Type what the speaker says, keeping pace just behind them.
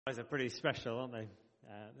Guys are pretty special, aren't they?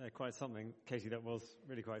 They're quite something. Katie, that was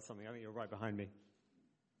really quite something. I think you're right behind me.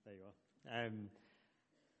 There you are.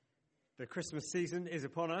 The Christmas season is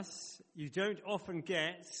upon us. You don't often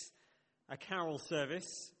get a carol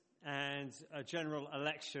service and a general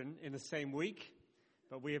election in the same week,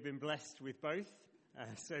 but we have been blessed with both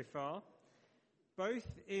so far. Both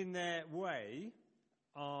in their way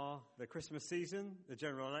are the Christmas season, the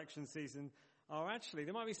general election season,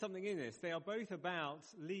 there might be something in this. They are both about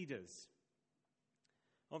leaders.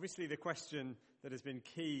 Obviously, the question that has been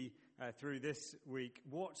key through this week,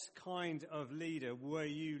 what kind of leader were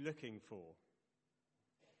you looking for?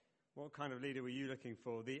 What kind of leader were you looking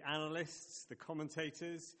for? The analysts, the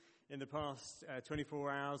commentators in the past 24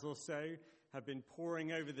 hours or so have been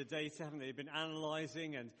poring over the data, haven't they? They've been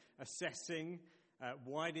analysing and assessing.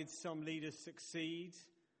 Why did some leaders succeed?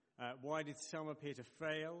 Why did some appear to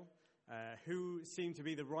fail? Who seemed to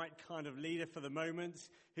be the right kind of leader for the moment?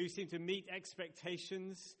 Who seemed to meet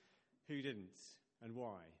expectations? Who didn't? And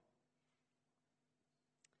why?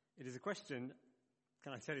 It is a question,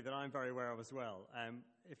 can I tell you, that I'm very aware of as well.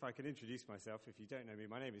 If I can introduce myself, if you don't know me,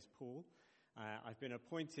 my name is Paul. I've been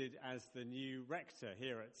appointed as the new rector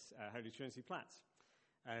here at Holy Trinity Platt.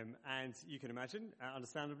 And you can imagine,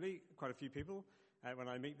 understandably, quite a few people, when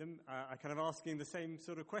I meet them, are kind of asking the same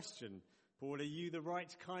sort of question. Paul, are you the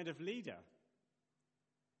right kind of leader?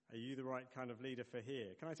 Are you the right kind of leader for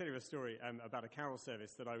here? Can I tell you a story about a carol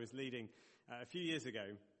service that I was leading a few years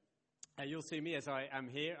ago? You'll see me as I am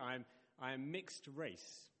here. I am mixed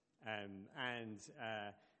race. I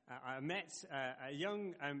met a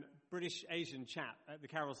young British Asian chap at the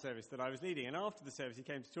carol service that I was leading. And after the service, he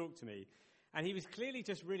came to talk to me. And he was clearly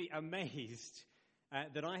just really amazed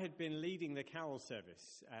that I had been leading the carol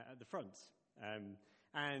service at the front.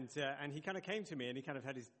 And he kind of came to me and he kind of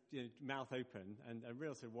had his mouth open and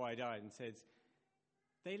real sort of wide-eyed and said,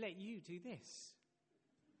 "They let you do this."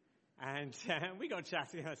 And we got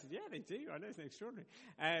chatting. I said, "Yeah, they do. I know, it's extraordinary."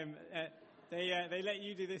 They let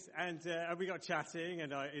you do this, and we got chatting,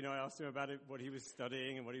 and I asked him about it, what he was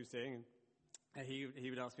studying and what he was doing, and he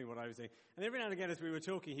would ask me what I was doing. And every now and again, as we were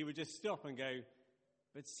talking, he would just stop and go,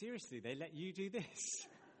 "But seriously, they let you do this?"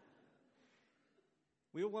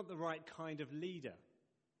 We all want the right kind of leader.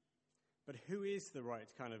 But who is the right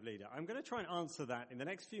kind of leader? I'm going to try and answer that in the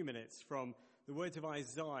next few minutes from the words of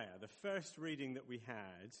Isaiah, the first reading that we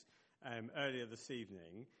had earlier this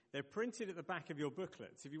evening. They're printed at the back of your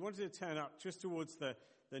booklets. If you wanted to turn up just towards the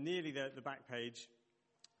back page,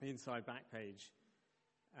 the inside back page,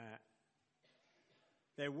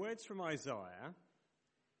 they're words from Isaiah.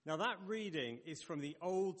 Now that reading is from the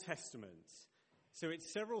Old Testament, so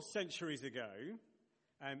it's several centuries ago.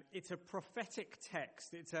 It's a prophetic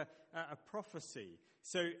text. It's a prophecy.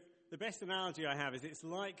 So the best analogy I have is it's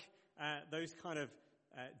like those kind of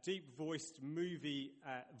deep-voiced movie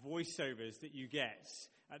voiceovers that you get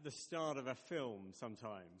at the start of a film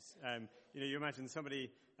sometimes. You imagine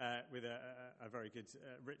somebody with a very good,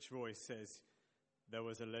 rich voice says, "There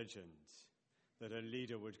was a legend that a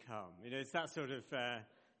leader would come." It's that sort of,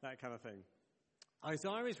 that kind of thing.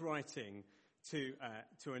 Isaiah is writing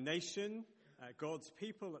to a nation, God's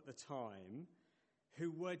people at the time,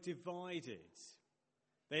 who were divided.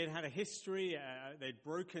 They had a history, they'd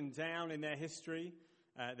broken down in their history,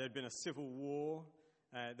 there'd been a civil war.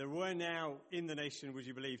 There were now in the nation, would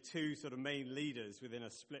you believe, two sort of main leaders within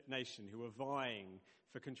a split nation who were vying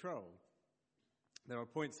for control. There are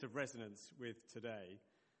points of resonance with today.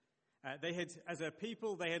 As a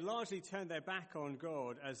people, they had largely turned their back on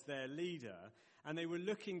God as their leader, and they were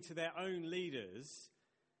looking to their own leaders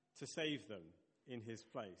to save them in his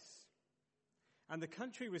place. And the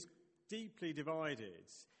country was deeply divided.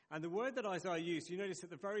 And the word that Isaiah used, you notice at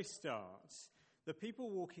the very start, the people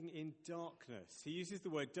walking in darkness. He uses the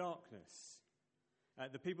word darkness.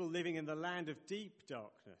 The people living in the land of deep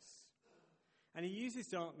darkness. And he uses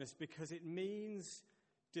darkness because it means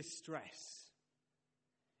distress.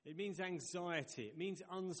 It means anxiety. It means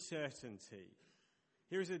uncertainty.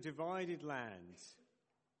 Here is a divided land.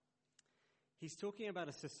 He's talking about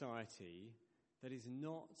a society that is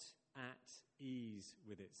not at ease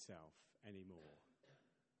with itself anymore.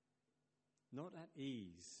 Not at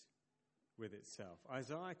ease with itself.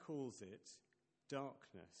 Isaiah calls it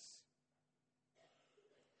darkness.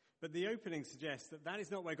 But the opening suggests that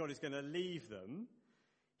is not where God is going to leave them.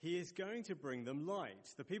 He is going to bring them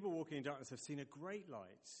light. The people walking in darkness have seen a great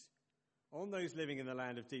light. On those living in the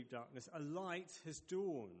land of deep darkness, a light has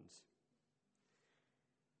dawned.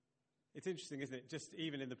 It's interesting, isn't it? Just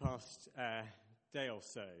even in the past day or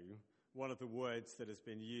so, one of the words that has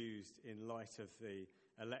been used in light of the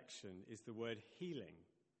election is the word healing.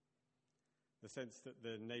 the sense that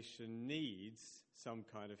the nation needs some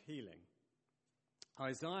kind of healing.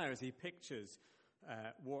 Isaiah, as he pictures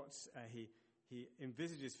what he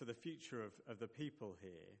envisages for the future of the people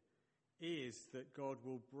here, is that God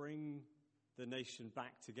will bring the nation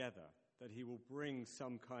back together, that he will bring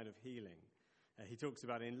some kind of healing. He talks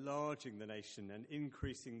about enlarging the nation and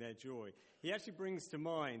increasing their joy. He actually brings to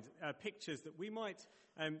mind pictures that we might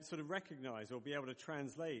sort of recognize or be able to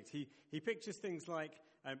translate. He pictures things like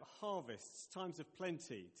harvests, times of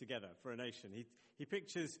plenty together for a nation. He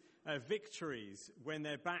pictures victories when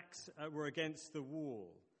their backs were against the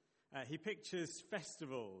wall. He pictures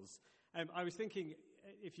festivals. I was thinking,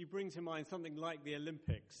 if you bring to mind something like the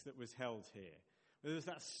Olympics that was held here, there was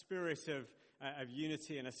that spirit of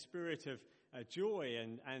unity and a spirit of joy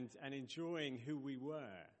and enjoying who we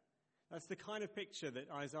were. That's the kind of picture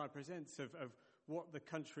that Isaiah presents of what the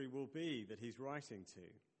country will be that he's writing to.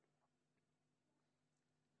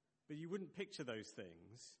 But you wouldn't picture those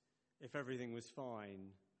things if everything was fine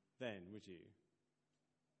then, would you?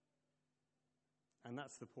 And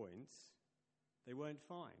that's the point. They weren't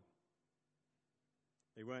fine.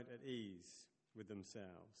 They weren't at ease with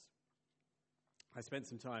themselves. I spent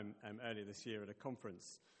some time earlier this year at a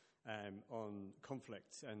conference on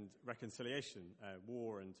conflict and reconciliation,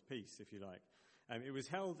 war and peace, if you like. It was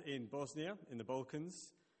held in Bosnia, in the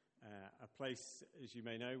Balkans, a place, as you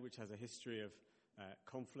may know, which has a history of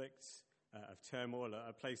conflict, of turmoil,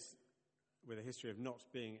 a place with a history of not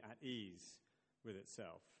being at ease with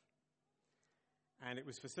itself. And it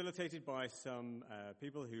was facilitated by some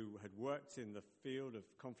people who had worked in the field of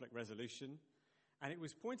conflict resolution. And it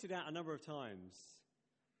was pointed out a number of times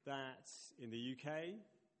that in the UK,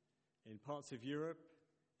 in parts of Europe,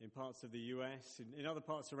 in parts of the US, in other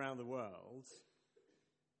parts around the world,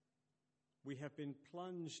 we have been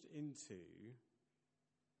plunged into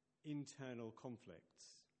internal conflicts.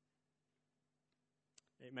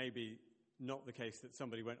 It may be not the case that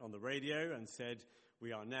somebody went on the radio and said,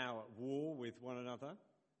 we are now at war with one another,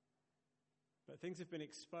 but things have been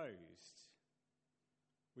exposed.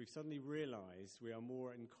 We've suddenly realized we are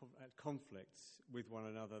more at conflict with one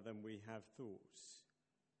another than we have thought.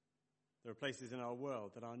 There are places in our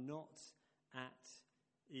world that are not at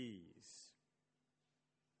ease.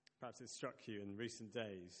 Perhaps it struck you in recent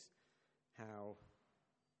days how,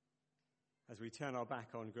 as we turn our back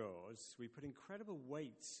on God, we put incredible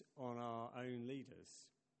weight on our own leaders.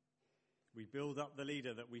 We build up the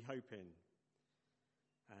leader that we hope in,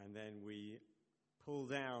 and then we pull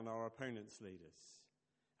down our opponent's leaders.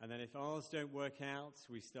 And then if ours don't work out,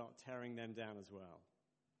 we start tearing them down as well.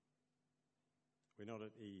 We're not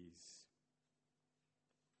at ease.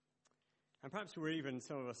 And perhaps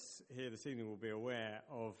some of us here this evening will be aware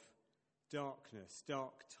of darkness,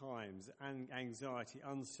 dark times, and anxiety,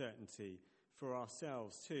 uncertainty for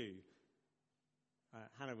ourselves too.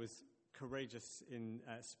 Hannah was courageous in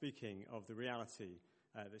speaking of the reality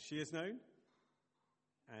that she has known.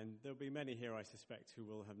 And there'll be many here, I suspect, who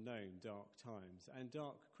will have known dark times and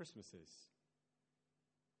dark Christmases.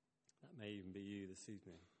 That may even be you this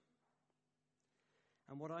evening.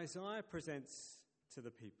 And what Isaiah presents to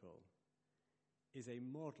the people is a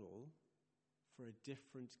model for a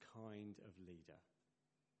different kind of leader.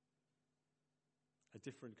 A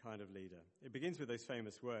different kind of leader. It begins with those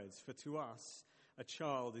famous words, "For to us a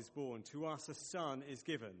child is born, to us a son is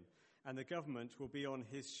given, and the government will be on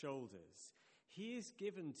his shoulders." He is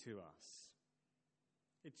given to us.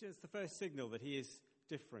 It's just the first signal that he is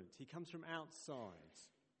different. He comes from outside.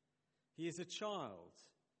 He is a child.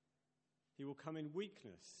 He will come in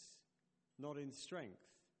weakness, not in strength.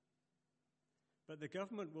 But the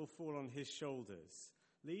government will fall on his shoulders.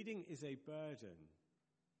 Leading is a burden,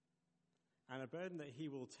 and a burden that he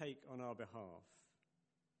will take on our behalf.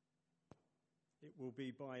 It will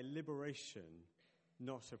be by liberation,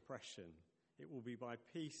 not oppression. It will be by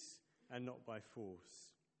peace and not by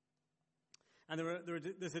force. And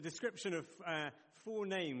there's a description of 4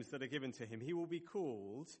 names that are given to him. He will be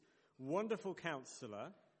called Wonderful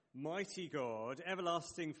Counselor, Mighty God,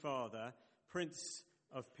 Everlasting Father, Prince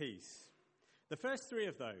of Peace. The first 3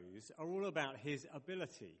 of those are all about his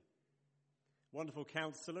ability. Wonderful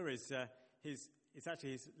Counselor is his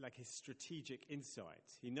strategic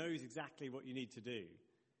insight. He knows exactly what you need to do.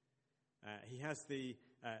 He has the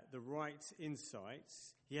right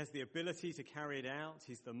insights. He has the ability to carry it out.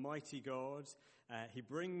 He's the mighty God. He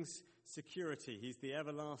brings security. He's the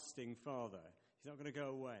everlasting Father. He's not going to go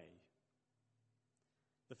away.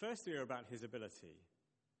 The first 3 are about his ability.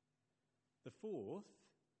 The 4th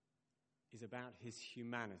is about his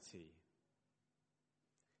humanity.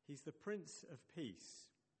 He's the Prince of Peace.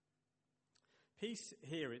 Peace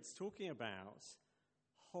here, it's talking about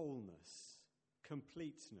wholeness,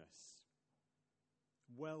 completeness,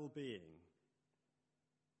 well-being.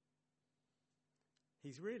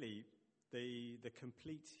 He's really the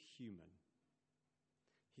complete human.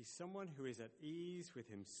 He's someone who is at ease with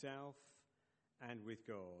himself and with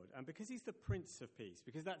God. And because he's the Prince of Peace,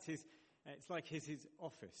 because that's it's like his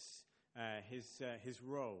office, his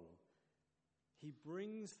role, he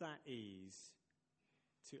brings that ease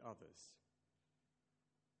to others.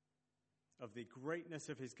 Of the greatness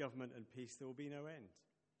of his government and peace, there will be no end.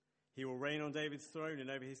 He will reign on David's throne and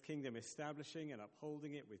over his kingdom, establishing and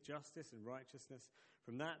upholding it with justice and righteousness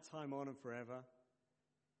from that time on and forever.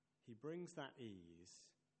 He brings that ease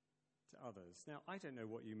to others. Now, I don't know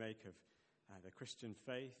what you make of the Christian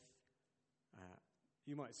faith.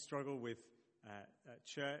 You might struggle with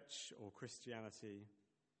church or Christianity,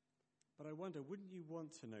 but I wonder, wouldn't you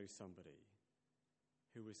want to know somebody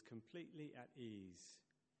who was completely at ease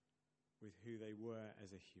with who they were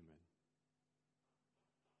as a human?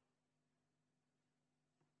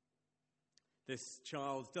 This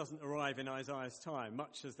child doesn't arrive in Isaiah's time,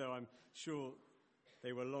 much as though I'm sure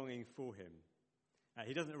they were longing for him.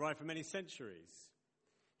 He doesn't arrive for many centuries.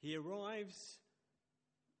 He arrives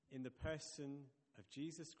in the person of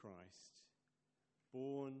Jesus Christ,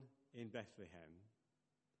 born in Bethlehem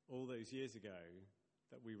all those years ago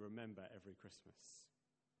that we remember every Christmas.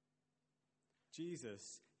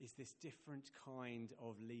 Jesus is this different kind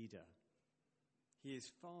of leader. He is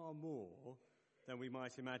far more than we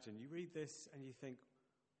might imagine. You read this and you think,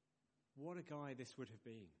 what a guy this would have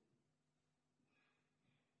been.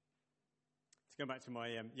 To go back to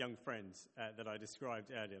my young friend that I described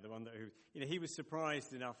earlier, the one who, he was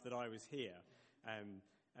surprised enough that I was here.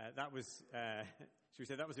 That was, should we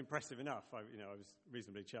say, that was impressive enough. I was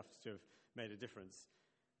reasonably chuffed to have made a difference.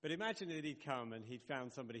 But imagine that he'd come and he'd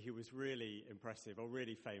found somebody who was really impressive or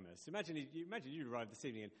really famous. Imagine you'd arrived this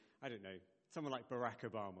evening and, I don't know, someone like Barack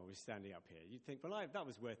Obama was standing up here. You'd think, well, that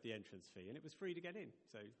was worth the entrance fee, and it was free to get in.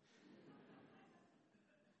 So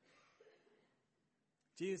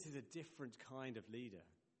Jesus is a different kind of leader.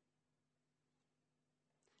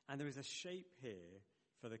 And there is a shape here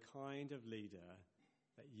for the kind of leader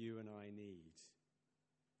that you and I need.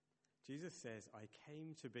 Jesus says, I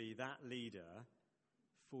came to be that leader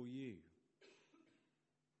for you.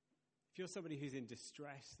 If you're somebody who's in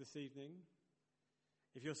distress this evening,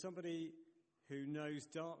 if you're somebody who knows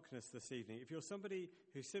darkness this evening, if you're somebody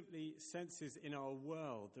who simply senses in our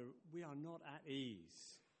world that we are not at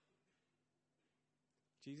ease,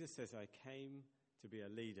 Jesus says, I came to be a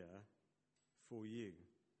leader for you.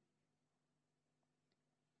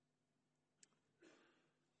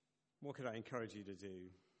 What could I encourage you to do?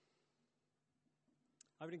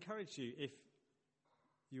 I would encourage you, if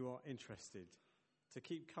you are interested, to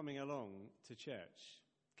keep coming along to church.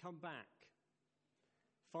 Come back.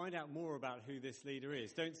 Find out more about who this leader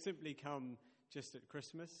is. Don't simply come just at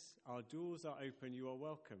Christmas. Our doors are open. You are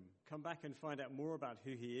welcome. Come back and find out more about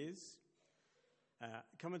who he is.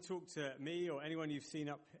 Come and talk to me or anyone you've seen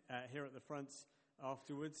up here at the front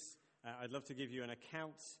afterwards. I'd love to give you an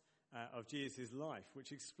account of Jesus' life,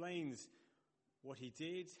 which explains what he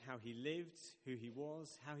did, how he lived, who he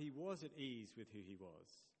was, how he was at ease with who he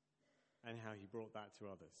was, and how he brought that to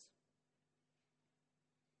others.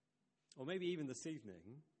 Or maybe even this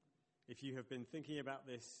evening, if you have been thinking about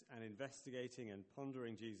this and investigating and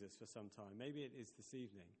pondering Jesus for some time, maybe it is this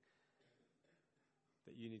evening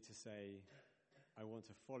that you need to say, I want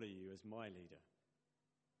to follow you as my leader.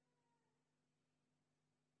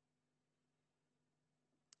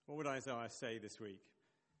 What would Isaiah say this week?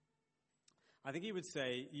 I think he would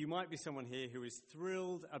say, you might be someone here who is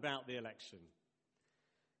thrilled about the election.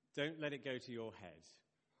 Don't let it go to your head.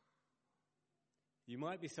 You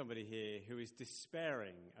might be somebody here who is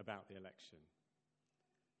despairing about the election.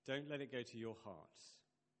 Don't let it go to your heart.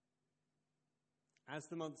 As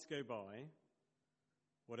the months go by,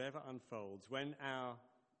 whatever unfolds, when our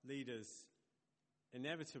leaders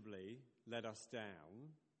inevitably let us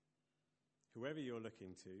down, whoever you're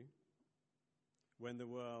looking to, when the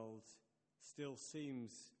world still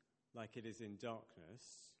seems like it is in darkness,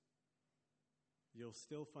 you'll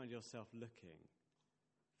still find yourself looking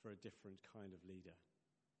for a different kind of leader.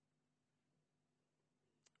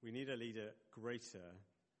 We need a leader greater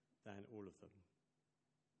than all of them.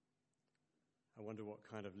 I wonder what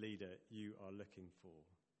kind of leader you are looking for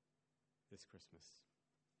this Christmas.